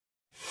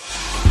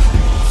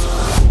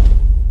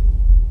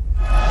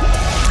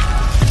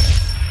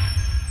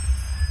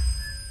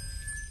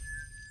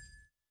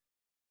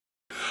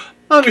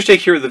Longer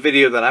take here with the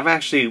video that I've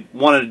actually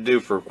wanted to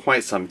do for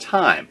quite some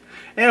time.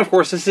 And of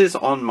course this is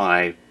on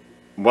my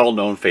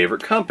well-known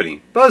favorite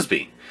company,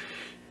 Buzbee.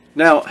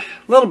 Now,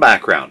 little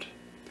background.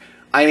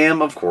 I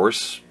am, of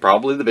course,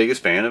 probably the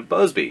biggest fan of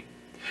Buzbee.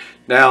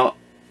 Now,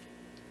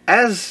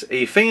 as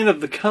a fan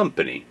of the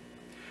company,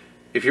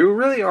 if you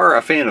really are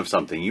a fan of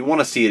something, you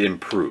want to see it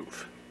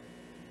improve.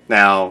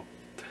 Now,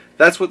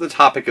 that's what the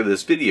topic of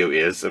this video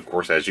is, of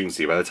course, as you can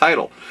see by the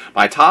title.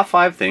 My top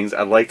 5 things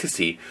I'd like to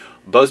see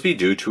Buzbee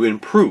do to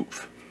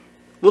improve.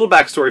 Little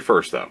backstory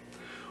first, though.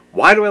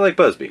 Why do I like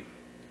Buzbee?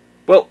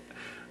 Well,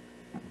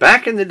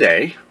 back in the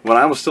day, when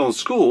I was still in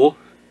school,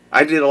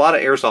 I did a lot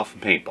of airsoft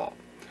and paintball.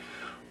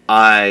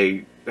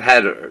 I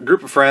had a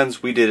group of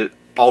friends, we did it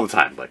all the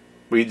time. Like,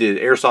 we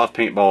did airsoft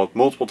paintball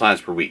multiple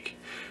times per week.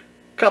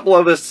 A couple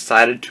of us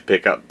decided to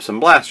pick up some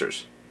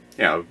blasters.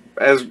 You know,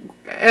 as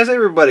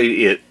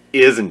everybody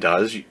is and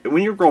does,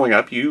 when you're growing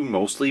up, you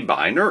mostly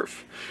buy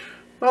Nerf.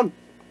 Well,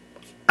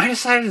 I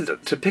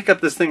decided to pick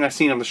up this thing I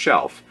seen on the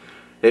shelf.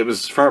 It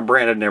was from a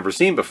brand I'd never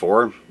seen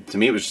before. To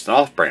me, it was just an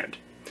off-brand.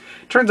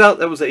 Turns out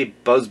that was a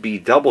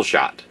Buzbee Double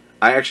Shot.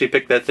 I actually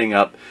picked that thing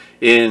up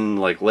in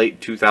like late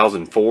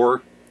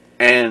 2004,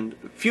 and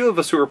a few of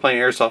us who were playing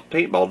airsoft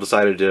paintball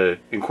decided to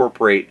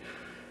incorporate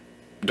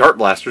dart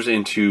blasters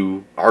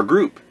into our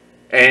group.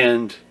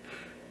 And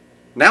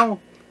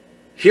now,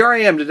 here I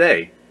am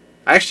today.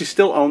 I actually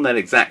still own that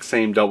exact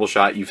same Double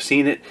Shot. You've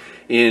seen it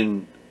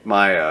in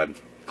my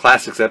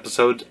Classics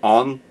episodes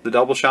on the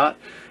Double Shot.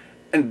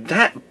 And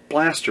that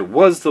blaster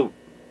was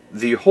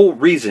the whole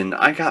reason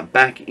I got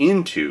back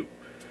into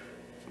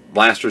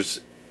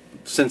blasters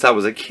since I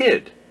was a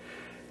kid,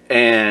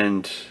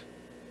 and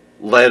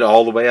led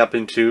all the way up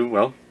into,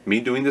 well, me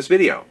doing this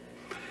video.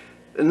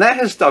 And that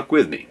has stuck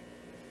with me.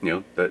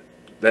 You know,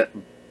 that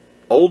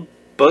old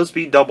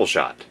Buzbee Double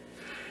Shot.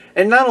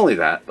 And not only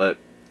that, but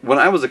when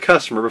I was a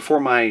customer, before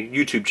my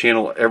YouTube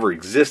channel ever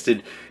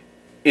existed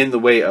in the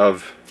way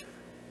of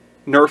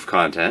Nerf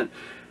content,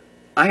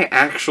 I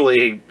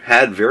actually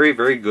had very,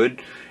 very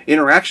good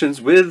interactions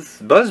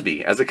with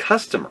Buzbee as a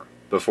customer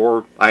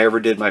before I ever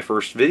did my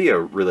first video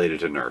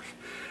related to Nerf.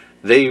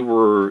 They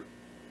were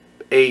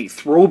a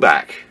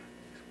throwback,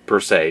 per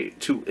se,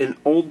 to an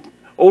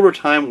older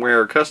time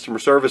where customer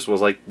service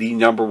was like the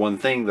 #1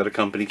 thing that a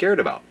company cared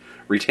about.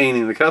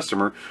 Retaining the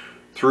customer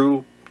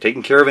through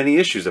taking care of any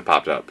issues that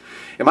popped up.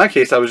 In my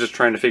case, I was just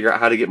trying to figure out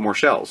how to get more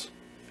shells.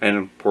 And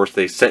of course,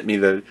 they sent me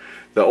the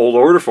old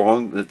order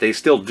form that they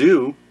still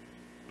do.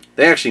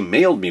 They actually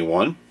mailed me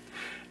one,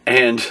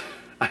 and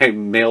I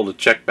mailed a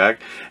check back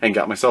and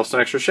got myself some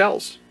extra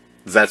shells.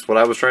 That's what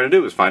I was trying to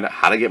do, was find out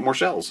how to get more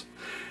shells.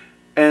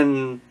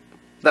 And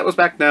that was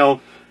back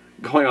now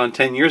going on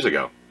 10 years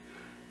ago.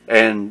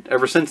 And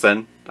ever since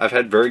then, I've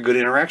had very good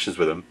interactions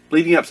with them,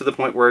 leading up to the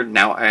point where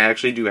now I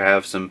actually do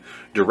have some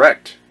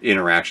direct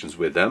interactions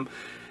with them.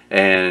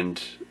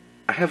 And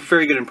I have a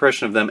very good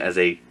impression of them as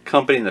a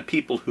company and the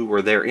people who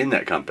were there in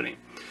that company.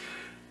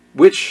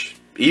 Which,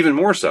 even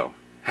more so,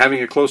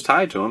 having a close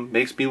tie to them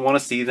makes me want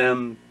to see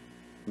them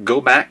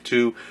go back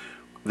to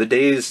the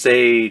days,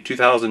 say,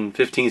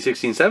 2015,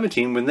 16,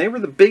 17, when they were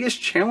the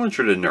biggest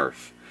challenger to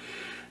Nerf.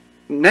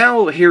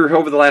 Now, here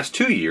over the last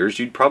 2 years,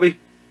 you'd probably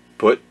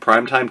put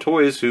Primetime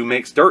Toys, who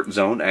makes Dart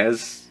Zone,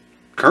 as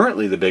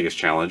currently the biggest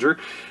challenger,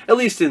 at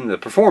least in the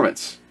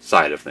performance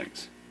side of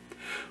things.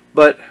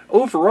 But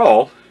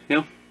overall, you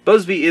know,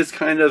 Buzbee is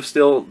kind of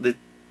still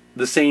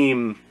the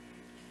same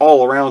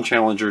all-around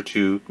challenger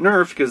to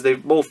Nerf, because they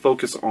both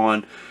focus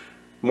on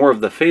more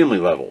of the family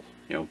level,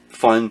 you know,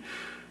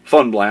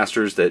 fun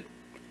blasters that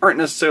aren't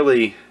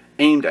necessarily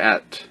aimed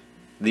at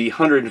the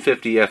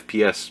 150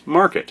 FPS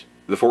market,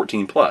 the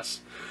 14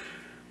 plus.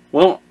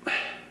 Well,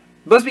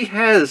 Buzbee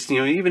has, you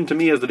know, even to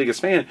me as the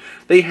biggest fan,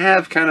 they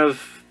have kind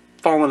of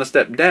fallen a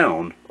step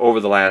down over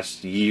the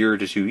last year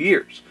to 2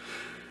 years.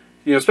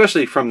 You know,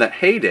 especially from that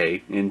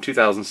heyday in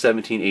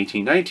 2017,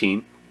 18,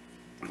 19,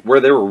 where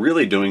they were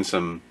really doing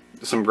some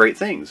great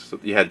things.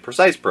 You had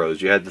Precise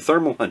Pros, you had the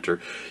Thermal Hunter,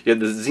 you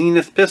had the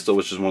Zenith Pistol,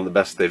 which is one of the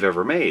best they've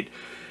ever made.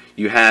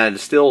 You had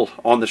still,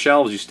 on the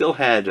shelves, you still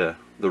had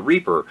the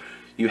Reaper.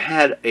 You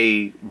had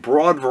a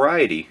broad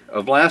variety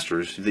of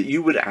blasters that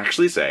you would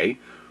actually say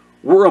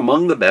were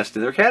among the best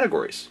in their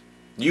categories.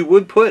 You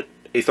would put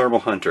a Thermal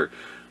Hunter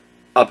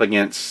up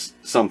against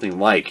something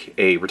like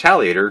a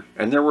Retaliator,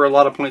 and there were a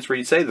lot of points where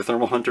you'd say the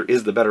Thermal Hunter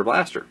is the better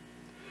blaster.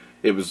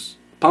 It was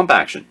pump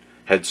action,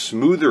 had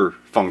smoother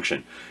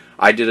function.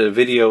 I did a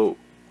video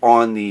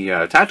on the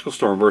Tactical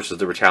Storm versus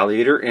the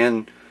Retaliator,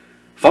 and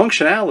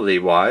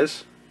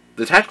functionality-wise,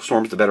 the Tactical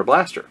Storm is the better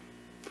blaster.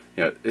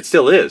 You know, it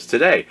still is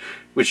today,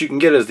 which you can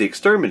get as the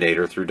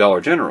Exterminator through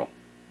Dollar General.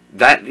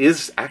 That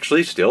is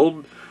actually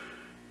still,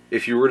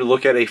 if you were to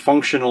look at a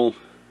functional,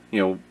 you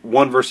know,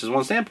 1 versus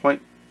 1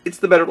 standpoint, it's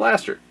the better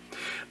blaster.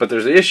 But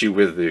there's an issue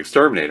with the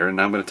Exterminator,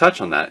 and I'm going to touch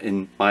on that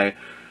in my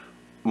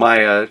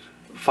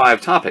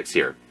 5 topics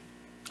here.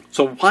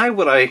 So why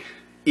would I,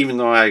 even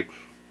though I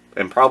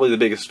am probably the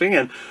biggest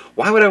fan,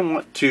 why would I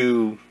want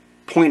to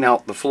point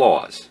out the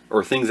flaws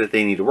or things that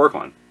they need to work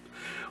on?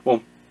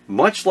 Well,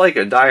 much like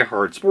a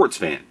diehard sports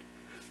fan,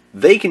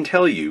 they can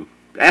tell you,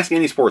 ask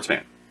any sports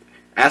fan,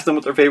 ask them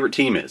what their favorite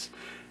team is,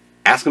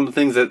 ask them the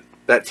things that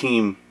that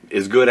team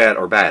is good at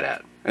or bad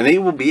at, and they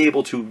will be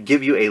able to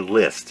give you a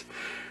list.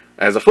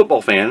 As a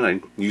football fan,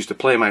 I used to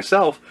play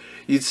myself,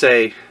 you'd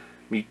say,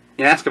 you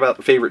ask about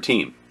the favorite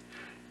team.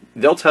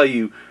 They'll tell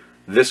you,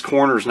 this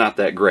corner's not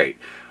that great.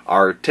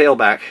 Our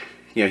tailback,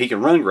 he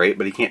can run great,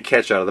 but he can't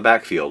catch out of the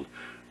backfield.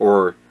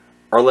 Or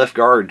our left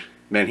guard,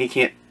 man, he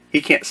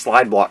can't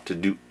slide block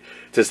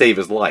to save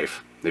his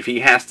life. If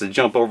he has to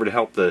jump over to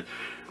help the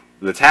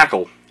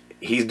tackle,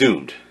 he's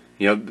doomed.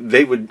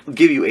 They would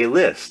give you a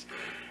list.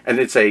 And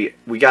they'd say,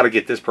 we got to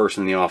get this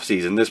person in the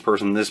offseason, this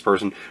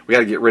person, we got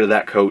to get rid of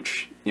that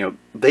coach.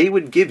 They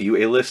would give you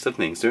a list of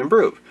things to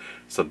improve.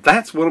 So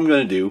that's what I'm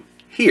going to do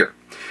here.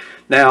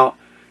 Now,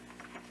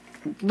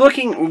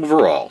 looking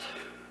overall,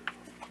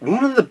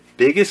 one of the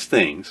biggest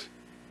things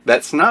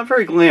that's not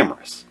very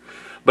glamorous,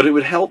 but it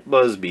would help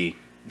Buzbe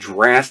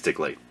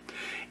drastically,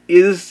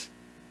 is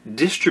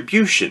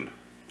distribution,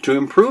 to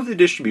improve the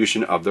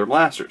distribution of their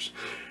blasters.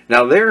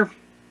 Now,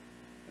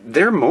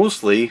 they're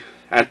mostly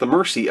at the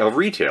mercy of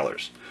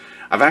retailers.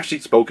 I've actually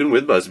spoken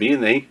with Buzbe,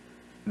 and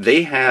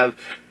they have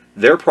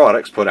their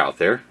products put out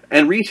there,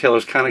 and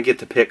retailers kind of get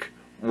to pick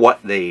what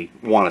they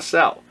want to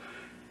sell,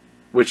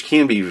 which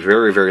can be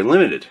very, very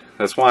limited.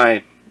 That's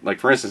why, like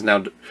for instance,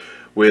 now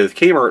with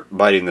Kmart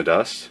biting the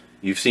dust,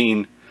 you've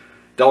seen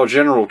Dollar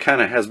General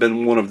kind of has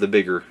been one of the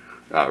bigger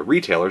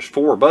retailers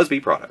for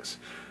Buzbe products.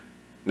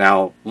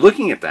 Now,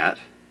 looking at that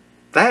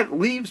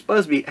leaves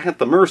Buzbe at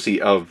the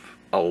mercy of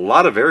a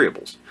lot of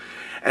variables.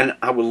 And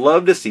I would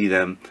love to see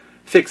them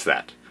fix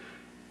that.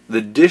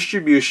 The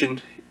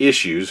distribution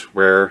issues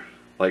where,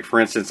 like for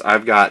instance,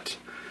 I've got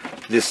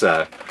this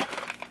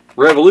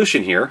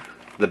Revolution here.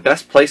 The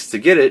best place to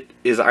get it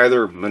is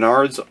either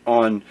Menards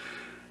on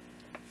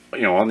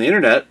the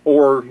internet,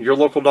 or your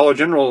local Dollar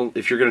General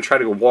if you're going to try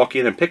to go walk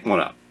in and pick one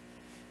up.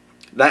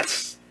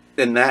 That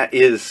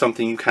is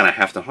something you kind of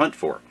have to hunt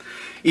for.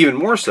 Even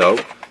more so,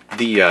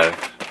 the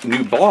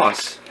new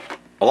Boss,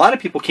 a lot of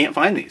people can't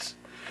find these.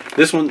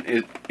 This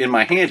one in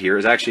my hand here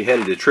is actually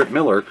headed to Trip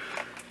Miller,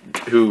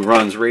 who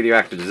runs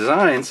Radioactive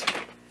Designs.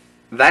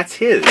 That's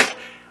his.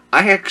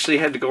 I actually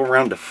had to go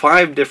around to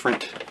 5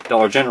 different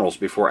Dollar Generals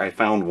before I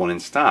found one in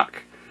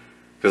stock,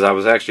 because I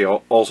was actually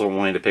also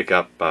wanting to pick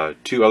up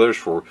 2 others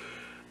for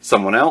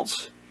someone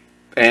else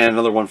and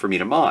another one for me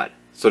to mod.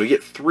 So to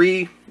get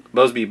 3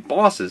 Buzbe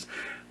Bosses,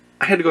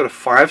 I had to go to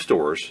 5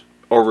 stores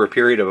over a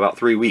period of about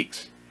 3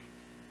 weeks.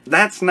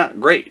 That's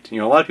not great. A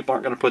lot of people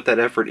aren't going to put that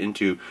effort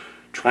into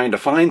trying to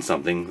find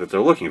something that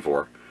they're looking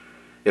for.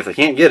 If they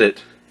can't get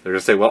it, they're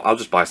going to say, well, I'll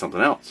just buy something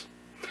else.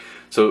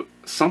 So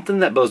something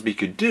that Buzbe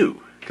could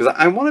do, because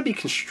I want to be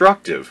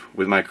constructive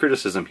with my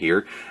criticism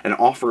here and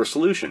offer a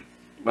solution.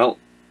 Well,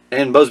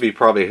 and Buzbe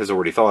probably has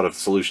already thought of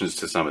solutions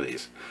to some of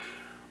these.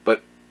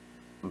 But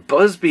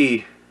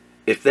Buzbe,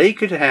 if they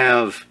could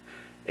have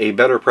a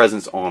better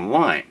presence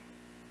online,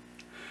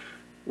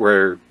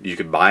 where you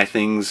could buy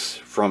things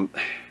from...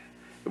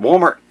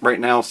 Walmart right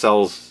now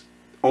sells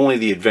only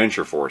the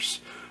Adventure Force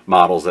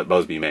models that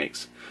Buzbe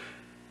makes.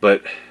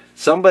 But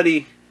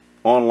somebody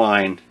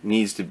online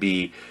needs to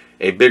be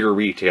a bigger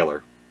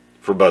retailer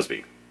for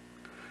Buzbe.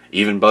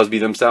 Even Buzbe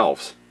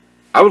themselves.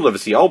 I would love to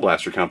see all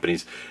blaster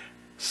companies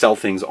sell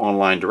things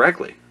online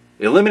directly.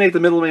 Eliminate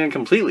the middleman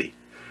completely.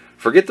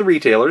 Forget the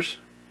retailers.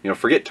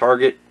 Forget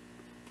Target,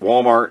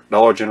 Walmart,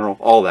 Dollar General,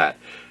 all that.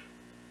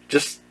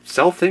 Just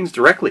sell things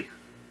directly.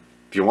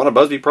 If you want a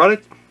Buzbe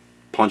product,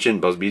 punch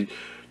in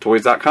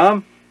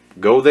BuzbeToys.com,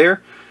 go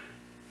there,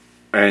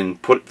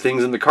 and put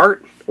things in the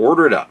cart,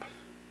 order it up.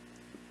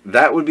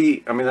 That would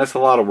be, that's a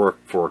lot of work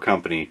for a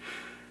company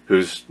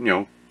who's,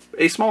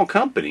 a small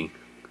company,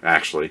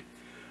 actually.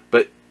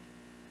 But,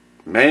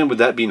 man, would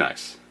that be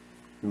nice.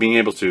 Being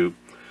able to,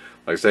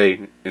 like I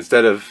say,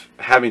 instead of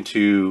having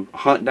to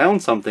hunt down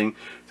something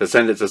to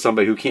send it to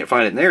somebody who can't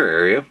find it in their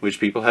area, which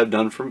people have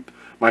done for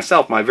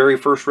myself. My very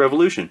first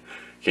Revolution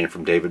came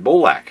from David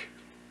Bolak.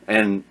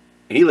 And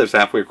he lives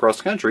halfway across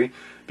the country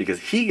because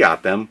he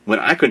got them when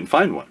I couldn't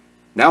find one.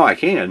 Now I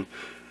can,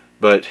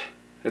 but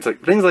it's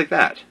like things like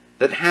that.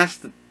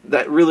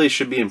 That really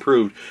should be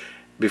improved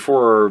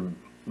before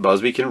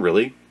Buzbe can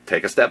really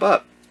take a step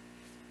up.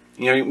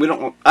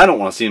 I don't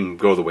want to see him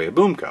go the way of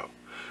Boomco.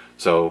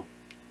 So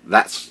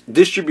that's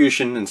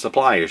distribution and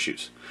supply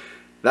issues.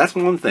 That's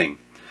one thing.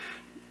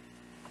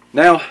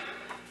 Now,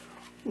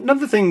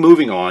 another thing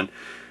moving on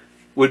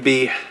would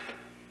be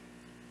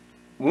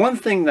one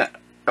thing that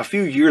a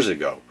few years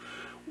ago,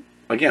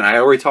 again, I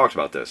already talked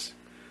about this.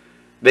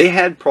 They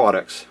had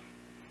products,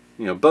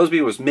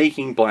 Buzbe was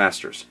making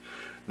blasters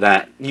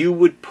that you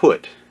would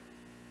put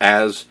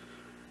as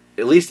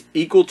at least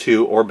equal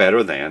to or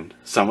better than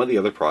some of the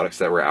other products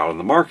that were out on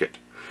the market.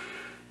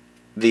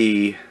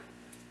 The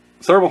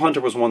Thermal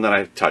Hunter was one that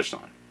I touched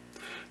on.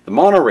 The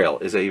Monorail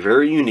is a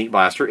very unique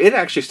blaster. It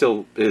actually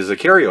still is a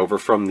carryover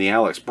from the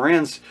Alex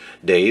Brands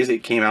days.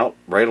 It came out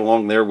right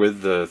along there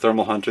with the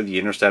Thermal Hunter, the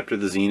Interceptor,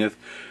 the Zenith.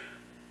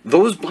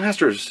 those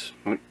blasters,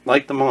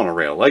 like the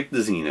Monorail, like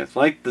the Zenith,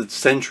 like the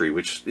Sentry,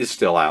 which is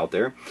still out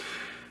there,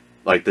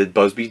 like the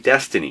Busby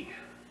Destiny,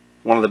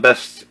 one of the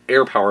best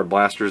air-powered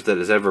blasters that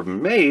has ever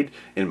been made,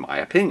 in my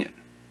opinion.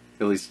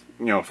 At least,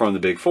 from the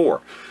big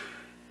four.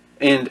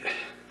 And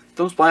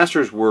those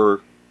blasters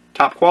were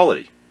top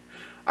quality.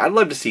 I'd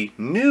love to see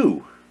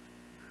new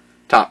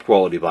top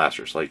quality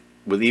blasters, like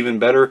with even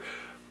better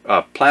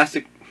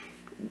plastic,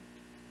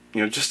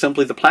 just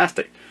simply the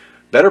plastic.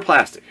 Better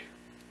plastic,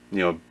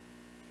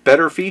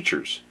 better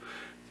features,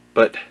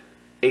 but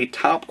a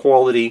top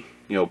quality,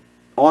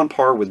 on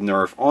par with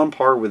Nerf, on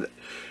par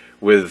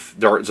with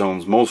Dart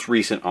Zone's most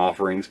recent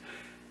offerings,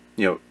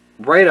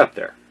 right up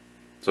there.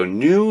 So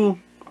new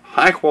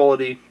high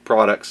quality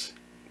products,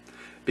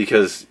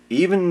 because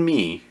even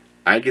me,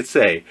 I could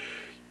say,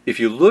 if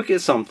you look at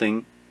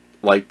something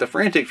like the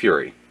Frantic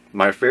Fury,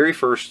 my very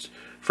first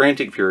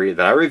Frantic Fury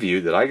that I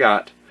reviewed, that I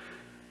got,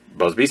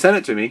 Busby sent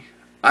it to me,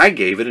 I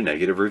gave it a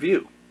negative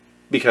review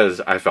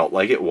because I felt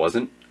like it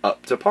wasn't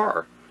up to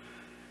par.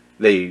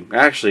 They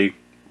actually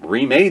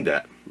remade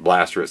that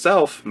blaster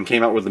itself and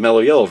came out with the Mellow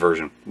Yellow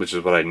version, which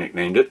is what I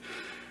nicknamed it,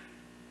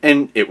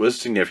 and it was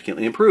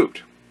significantly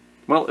improved.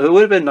 Well, it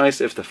would have been nice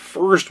if the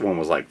first one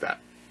was like that,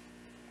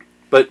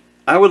 but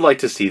I would like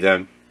to see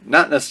them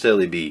not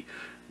necessarily be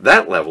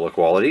that level of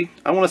quality.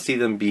 I want to see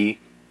them be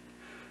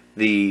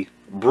the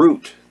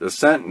Brute, the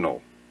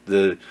Sentinel,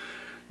 the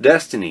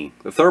Destiny,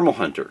 the Thermal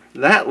Hunter,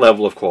 that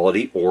level of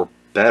quality or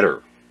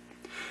better.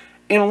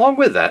 And along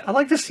with that, I'd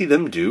like to see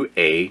them do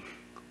a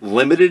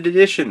limited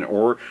edition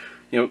or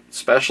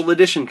special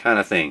edition kind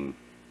of thing,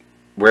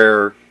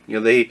 where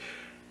they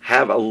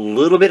have a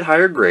little bit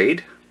higher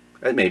grade,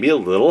 at maybe a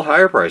little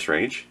higher price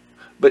range,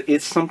 but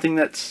it's something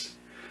that's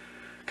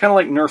kind of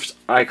like Nerf's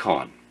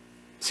Icon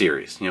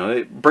series.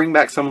 They bring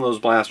back some of those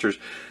blasters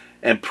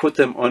and put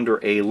them under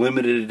a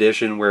limited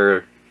edition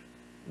where,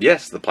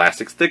 yes, the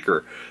plastic's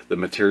thicker, the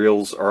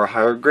materials are a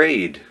higher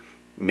grade,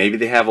 maybe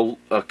they have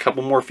a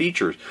couple more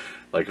features.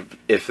 Like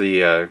if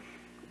the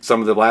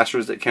some of the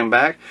blasters that come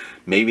back,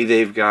 maybe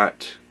they've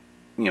got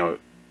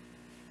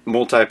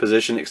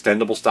multi-position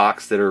extendable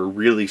stocks that are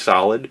really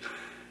solid.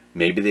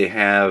 Maybe they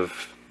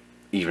have,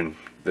 even,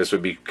 this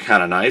would be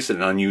kind of nice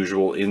and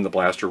unusual in the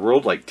blaster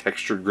world, like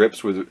textured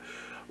grips with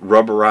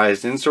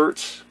rubberized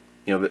inserts,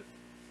 that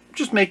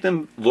just make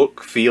them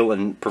look, feel,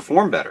 and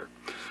perform better.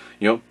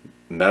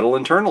 Metal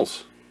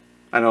internals.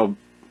 I know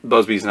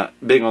Busby's not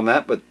big on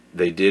that, but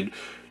they did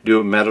do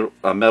a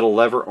metal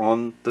lever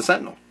on the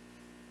Sentinel.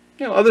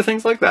 Other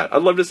things like that.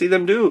 I'd love to see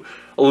them do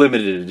a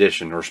limited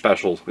edition or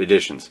special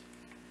editions.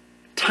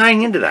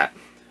 Tying into that,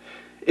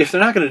 if they're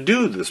not going to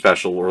do the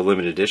special or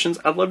limited editions,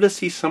 I'd love to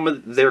see some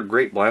of their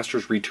great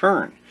blasters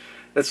return.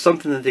 That's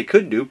something that they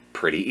could do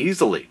pretty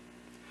easily.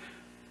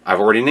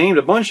 I've already named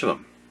a bunch of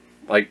them,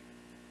 like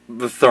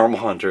the Thermal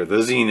Hunter,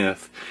 the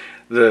Zenith,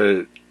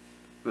 the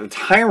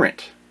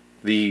Tyrant.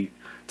 The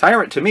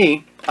Tyrant, to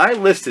me, I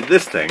listed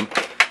this thing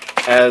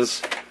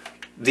as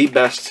the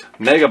best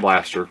Mega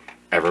Blaster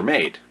ever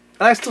made.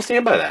 And I still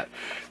stand by that.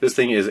 This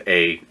thing is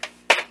a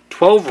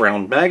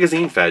 12-round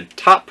magazine-fed,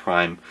 top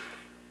prime,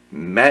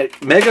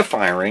 mega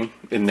firing,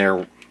 in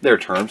their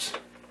terms,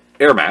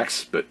 Air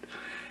Max, but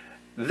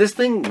this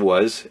thing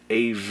was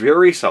a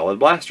very solid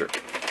blaster.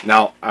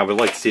 Now, I would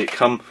like to see it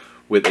come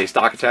with a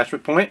stock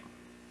attachment point.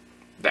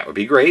 That would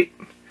be great.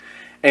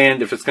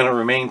 And if it's going to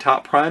remain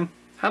top prime,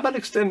 how about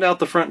extend out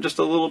the front just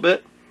a little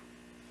bit?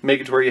 Make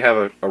it to where you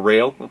have a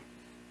rail.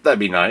 That'd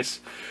be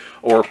nice.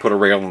 Or put a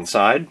rail on the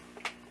side.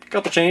 A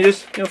couple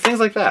changes, things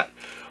like that.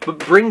 But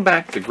bring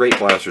back the great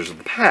blasters of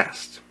the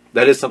past.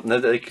 That is something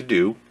that they could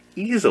do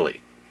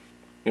easily.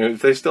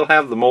 If they still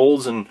have the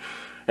molds and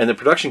the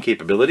production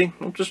capability,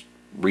 we'll just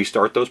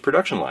restart those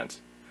production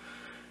lines.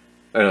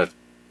 It's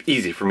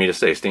easy for me to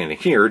say standing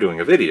here doing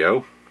a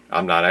video.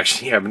 I'm not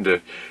actually having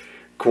to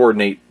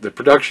coordinate the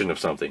production of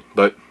something.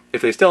 But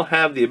if they still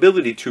have the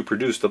ability to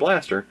produce the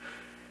blaster,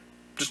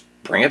 just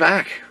bring it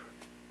back.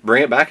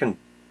 Bring it back and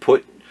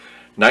put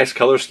nice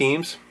color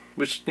schemes,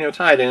 which,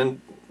 tied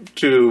in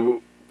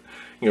to,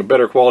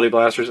 better quality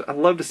blasters. I'd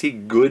love to see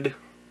good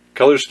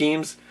color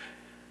schemes.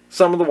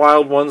 Some of the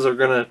wild ones are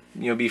going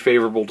to, be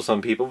favorable to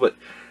some people, but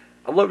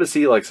I'd love to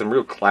see, like, some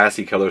real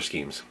classy color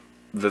schemes.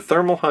 The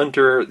Thermal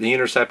Hunter, the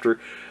Interceptor,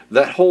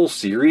 that whole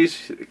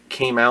series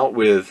came out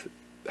with,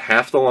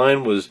 half the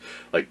line was,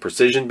 like,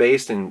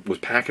 precision-based and was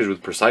packaged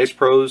with Precise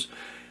Pros,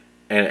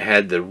 and it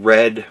had the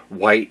red,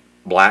 white,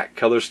 black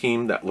color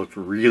scheme that looked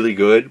really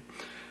good.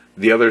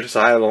 The other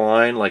side of the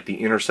line, like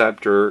the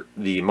Interceptor,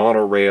 the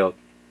Monorail,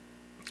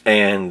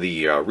 and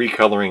the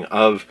recoloring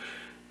of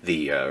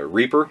the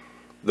Reaper,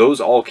 those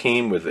all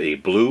came with a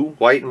blue,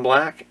 white, and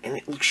black, and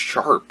it looks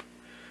sharp.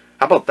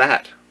 How about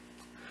that?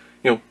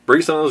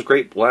 Bring some of those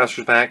great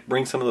blasters back,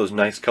 bring some of those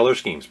nice color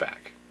schemes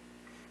back.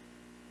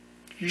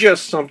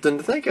 Just something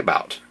to think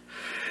about.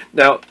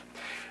 Now,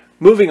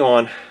 moving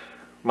on,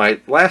 my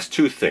last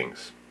two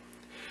things.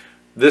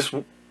 This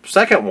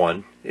second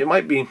one, I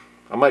might be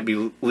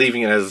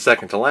leaving it as a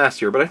second to last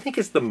here, but I think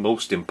it's the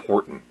most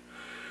important.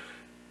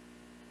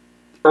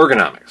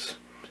 Ergonomics.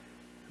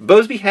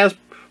 Bosby has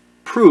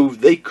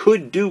proved they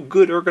could do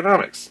good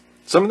ergonomics.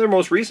 Some of their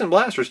most recent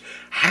blasters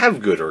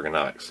have good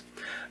ergonomics.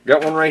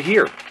 Got one right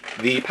here,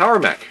 the Power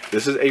Mech.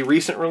 This is a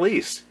recent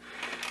release.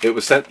 It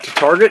was sent to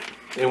Target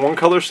in one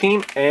color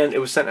scheme, and it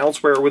was sent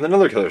elsewhere with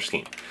another color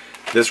scheme.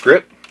 This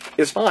grip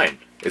is fine.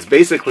 It's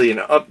basically an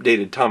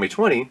updated Tommy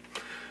 20,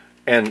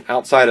 and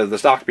outside of the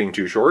stock being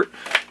too short,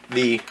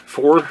 the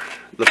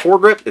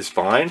foregrip is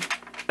fine,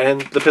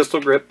 and the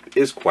pistol grip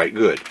is quite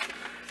good.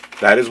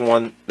 That is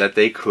one that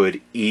they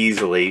could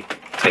easily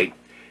take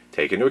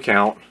into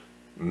account,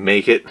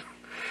 make it,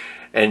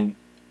 and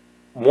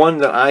one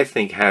that I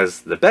think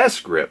has the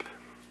best grip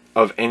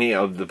of any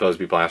of the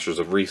Bosby blasters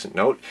of recent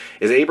note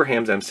is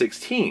Abraham's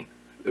M16.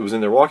 It was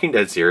in their Walking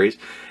Dead series,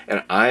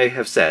 and I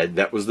have said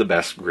that was the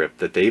best grip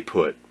that they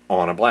put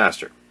on a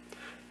blaster.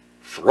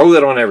 Throw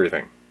that on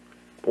everything.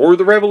 Or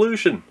the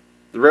Revolution.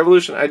 The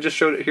Revolution, I just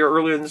showed it here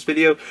earlier in this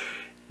video.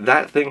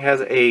 That thing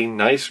has a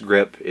nice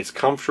grip. It's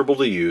comfortable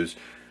to use.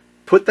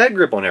 Put that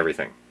grip on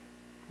everything.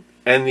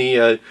 And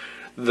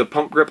the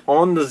pump grip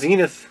on the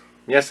Zenith,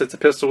 yes, it's a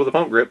pistol with a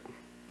pump grip.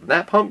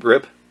 That pump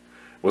grip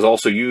was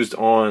also used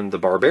on the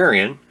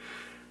Barbarian.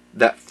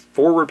 That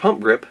forward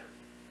pump grip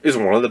is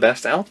one of the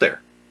best out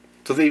there.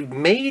 So they've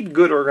made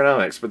good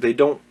ergonomics, but they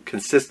don't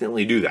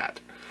consistently do that.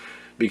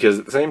 Because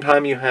at the same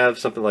time you have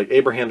something like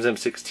Abraham's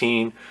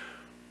M16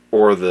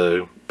 or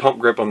the pump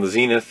grip on the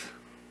Zenith,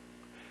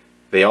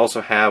 they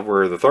also have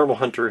where the Thermal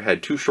Hunter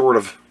had too short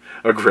of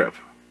a grip.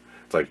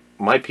 It's like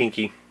my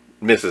pinky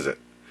misses it.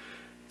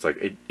 It's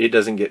like it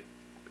doesn't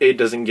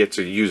get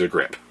to use a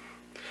grip.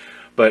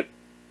 But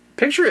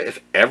picture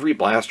if every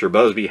blaster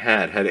Bosby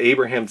had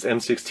Abraham's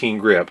M16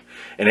 grip,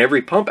 and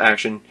every pump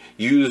action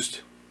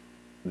used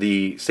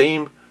the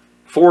same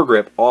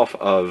foregrip off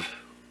of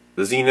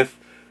the Zenith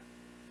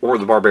or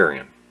the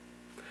Barbarian.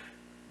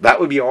 That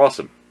would be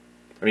awesome.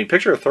 I mean,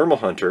 picture a Thermal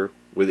Hunter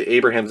with the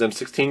Abraham's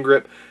M16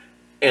 grip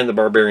and the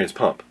Barbarian's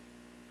pump.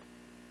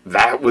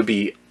 That would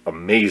be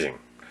amazing.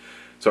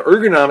 So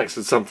ergonomics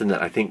is something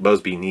that I think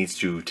Bosby needs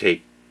to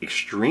take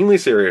extremely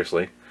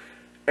seriously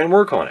and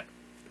work on it.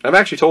 I've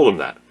actually told them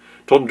that.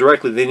 Told them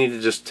directly they need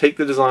to just take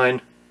the design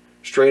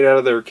straight out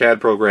of their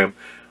CAD program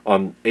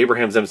on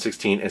Abraham's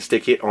M16 and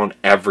stick it on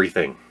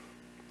everything.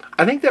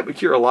 I think that would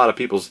cure a lot of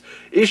people's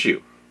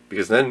issue,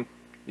 because then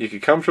you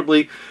could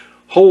comfortably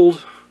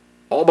hold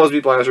all Bosby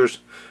blasters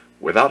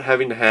without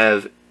having to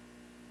have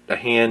a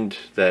hand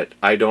that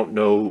I don't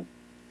know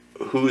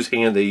whose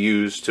hand they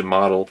use to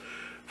model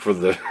for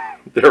their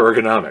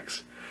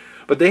ergonomics.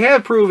 But they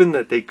have proven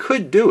that they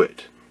could do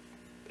it.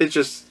 It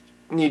just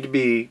need to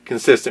be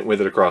consistent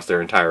with it across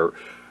their entire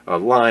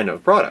line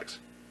of products.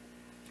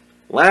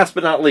 Last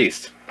but not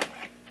least,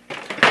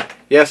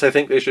 yes, I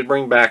think they should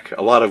bring back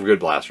a lot of good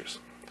blasters.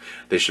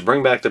 They should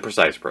bring back the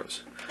Precise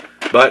Pros.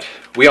 But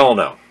we all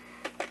know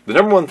the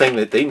number one thing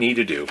that they need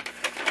to do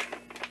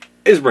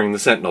is bring the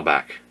Sentinel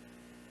back.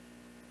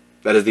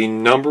 That is the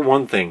number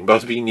one thing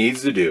Bosby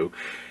needs to do,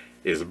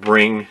 is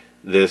bring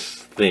this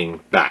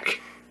thing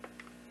back.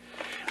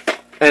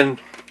 And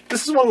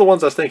this is one of the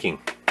ones I was thinking.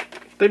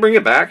 They bring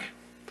it back.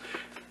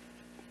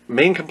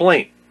 Main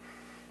complaint,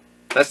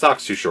 that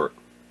stock's too short.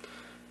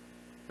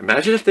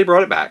 Imagine if they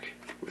brought it back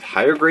with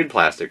higher grade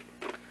plastic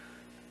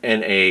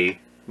and a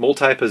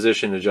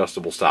multi-position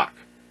adjustable stock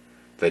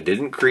that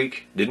didn't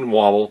creak, didn't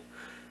wobble.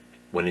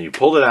 When you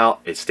pulled it out,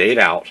 it stayed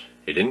out.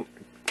 It didn't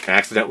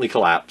accidentally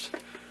collapse.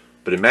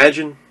 But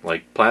imagine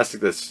like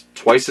plastic that's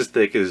twice as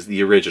thick as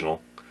the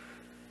original.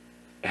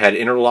 It had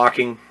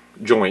interlocking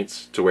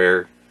joints to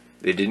where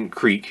it didn't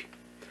creak.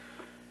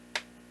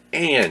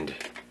 And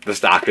the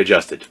stock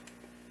adjusted.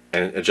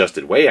 And it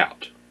adjusted way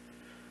out.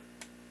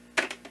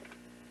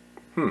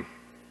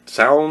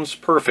 Sounds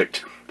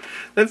perfect.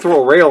 Then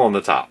throw a rail on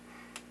the top.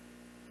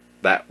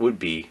 That would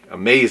be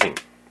amazing.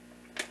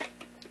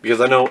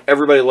 Because I know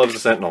everybody loves the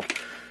Sentinel.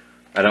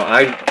 I know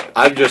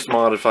I've just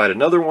modified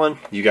another one.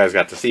 You guys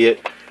got to see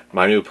it.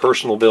 My new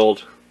personal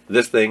build.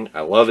 This thing,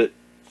 I love it.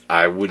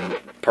 I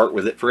wouldn't part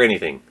with it for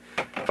anything.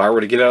 If I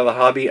were to get out of the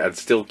hobby, I'd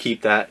still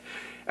keep that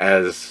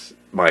as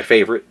my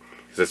favorite.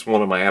 Because it's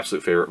one of my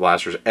absolute favorite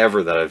blasters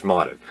ever that I've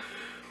modded.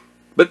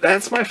 But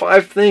that's my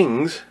 5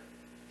 things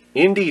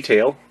in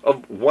detail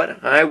of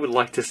what I would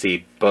like to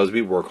see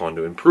Bosby work on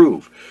to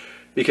improve.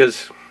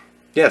 Because,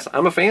 yes,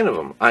 I'm a fan of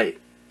them.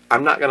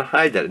 I'm not going to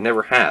hide that. I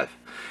never have.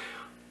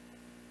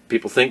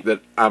 People think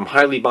that I'm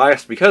highly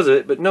biased because of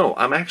it, but no,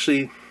 I'm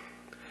actually,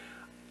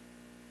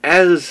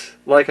 as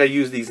like I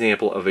use the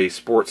example of a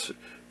sports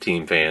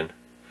team fan,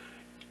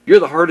 you're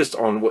the hardest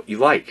on what you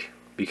like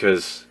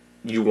because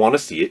you want to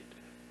see it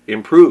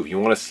improve. You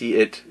want to see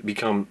it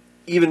become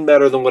even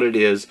better than what it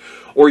is,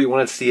 or you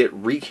want to see it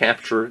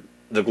recapture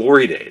the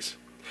glory days.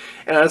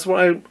 And that's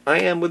what I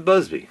am with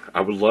Bosby.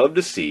 I would love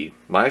to see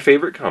my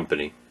favorite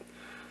company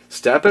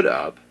step it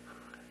up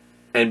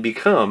and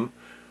become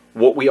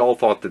what we all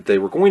thought that they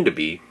were going to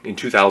be in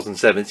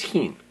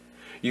 2017.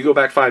 You go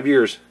back 5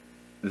 years,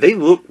 they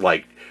looked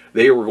like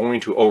they were going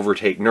to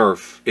overtake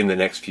Nerf in the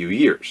next few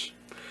years.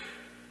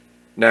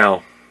 Now,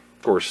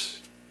 of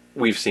course,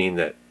 we've seen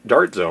that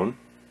Dart Zone,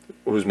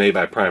 who's made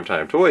by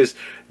Primetime Toys,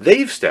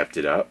 they've stepped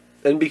it up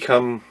and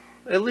become,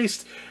 at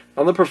least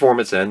on the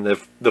performance end,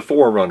 the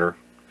forerunner.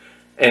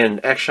 And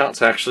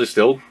X-Shot's actually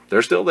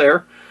they're still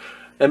there.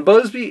 And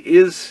Buzby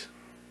is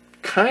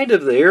kind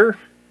of there,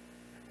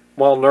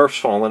 while Nerf's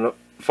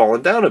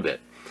fallen down a bit.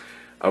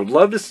 I would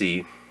love to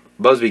see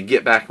Buzby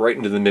get back right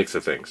into the mix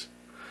of things.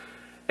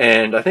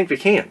 And I think they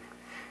can.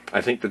 I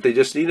think that they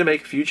just need to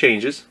make a few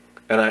changes.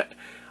 And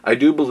I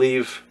do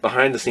believe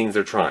behind the scenes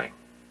they're trying.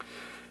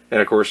 And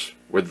of course,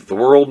 with the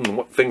world and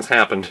what things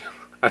happened,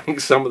 I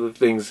think some of the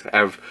things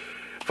have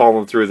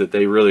fallen through that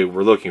they really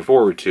were looking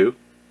forward to.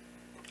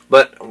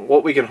 But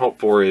what we can hope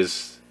for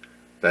is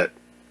that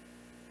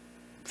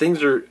things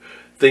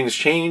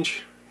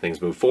change,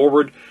 things move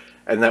forward,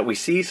 and that we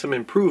see some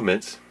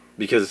improvements,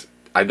 because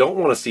I don't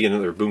want to see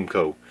another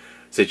Boomco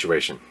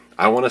situation.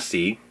 I want to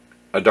see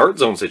a Dart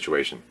Zone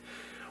situation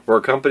where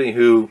a company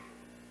who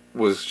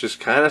was just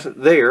kind of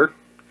there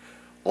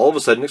all of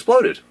a sudden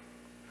exploded.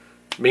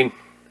 I mean,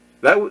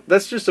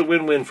 that's just a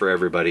win-win for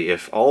everybody.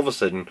 If all of a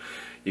sudden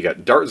you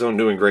got Dart Zone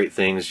doing great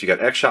things, you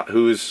got X-Shot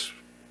who's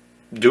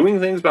doing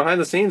things behind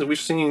the scenes. We're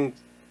seeing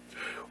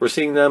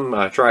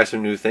them try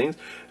some new things.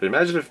 But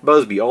imagine if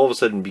Buzby all of a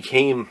sudden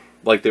became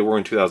like they were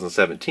in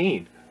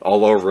 2017,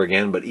 all over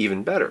again, but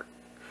even better.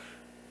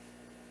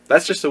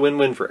 That's just a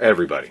win-win for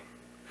everybody,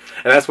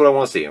 and that's what I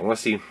want to see. I want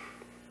to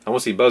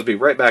see Buzby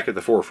right back at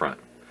the forefront.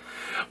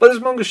 But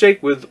this Manga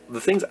Shake with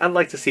the things I'd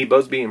like to see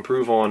Buzby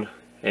improve on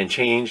and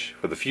change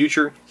for the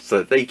future, so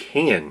that they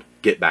can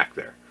get back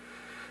there.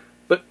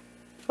 But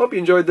hope you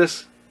enjoyed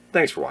this.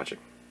 Thanks for watching.